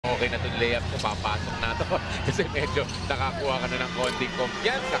okay na itong layup ko, papasok na ito. Kasi medyo nakakuha ka na ng konting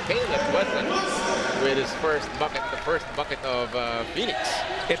kumpiyansa. KALEB WESSON with his first bucket, the first bucket of Phoenix.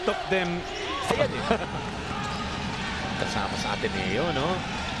 It took them... Kasama sa Ateneo, no?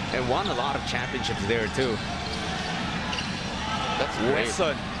 And won a lot of championships there too. That's great.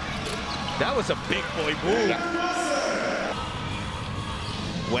 Wesson. That was a big boy move. Yeah.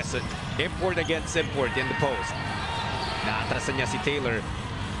 Wesson, import against import in the post. Naatrasan niya si Taylor.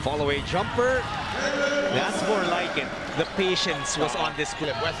 Follow-away jumper. That's more like it. The patience was on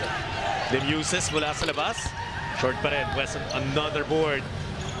display. Wesson. Demuses mula sa labas. Short pa rin. Wesson, another board.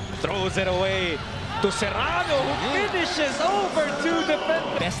 Throws it away to Serrano, who finishes over two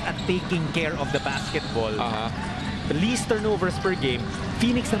defenders. Best at taking care of the basketball. Least turnovers per game.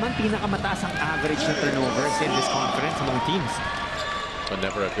 Phoenix naman pinakamataas ang average na turnovers in this conference among teams. But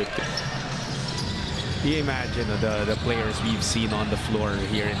never a good thing. You imagine the players we've seen on the floor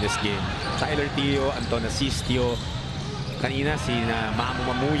here in this game. Tyler Tio, Anton Asistio, kanina si Mamu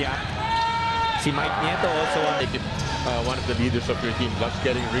Mamuya, si Mike Nieto also. One of the leaders of your team loves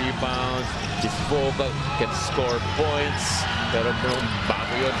getting rebounds. He's vocal, can score points. Pero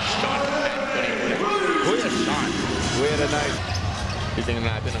bago yun, shot. Good shot. With a nice. Titingnan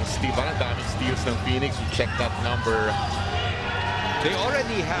natin ang steal. Parang daming steals ng Phoenix. We check that number. They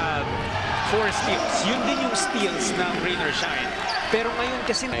already have 4 steals. Yun din yung steals ng Rain or Shine. Pero ngayon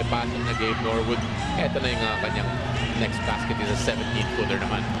kasi ay passing na Gabe Norwood. Ito na yung kanyang next basket is a 17-footer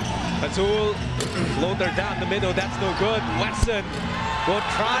naman. Azul, floater down the middle. That's no good. Wesson will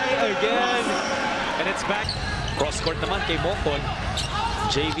try again. And it's back. Cross-court naman kay Mokon.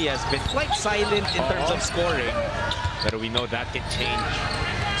 JV has been quite silent in terms of scoring. Pero we know that can change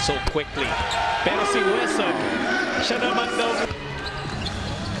so quickly. Pero si Wesson, siya naman daw.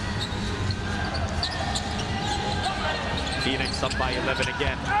 Phoenix up by 11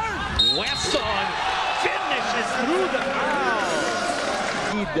 again. Wesson finishes through the foul.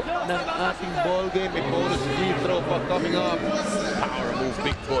 Lead ng ating ball game. May bonus free throw pa coming up. Power move,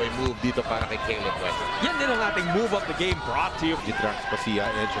 big boy move dito para kay KALEB WESSON. Yan din ang ating move of the game brought to you. Gitrans Pasia,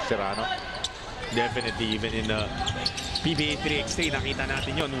 Enzo Serrano. Definitely, even in the PBA 3x3, nakita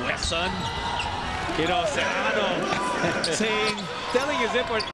natin yun. Wesson, Serrano, saying, telling his import.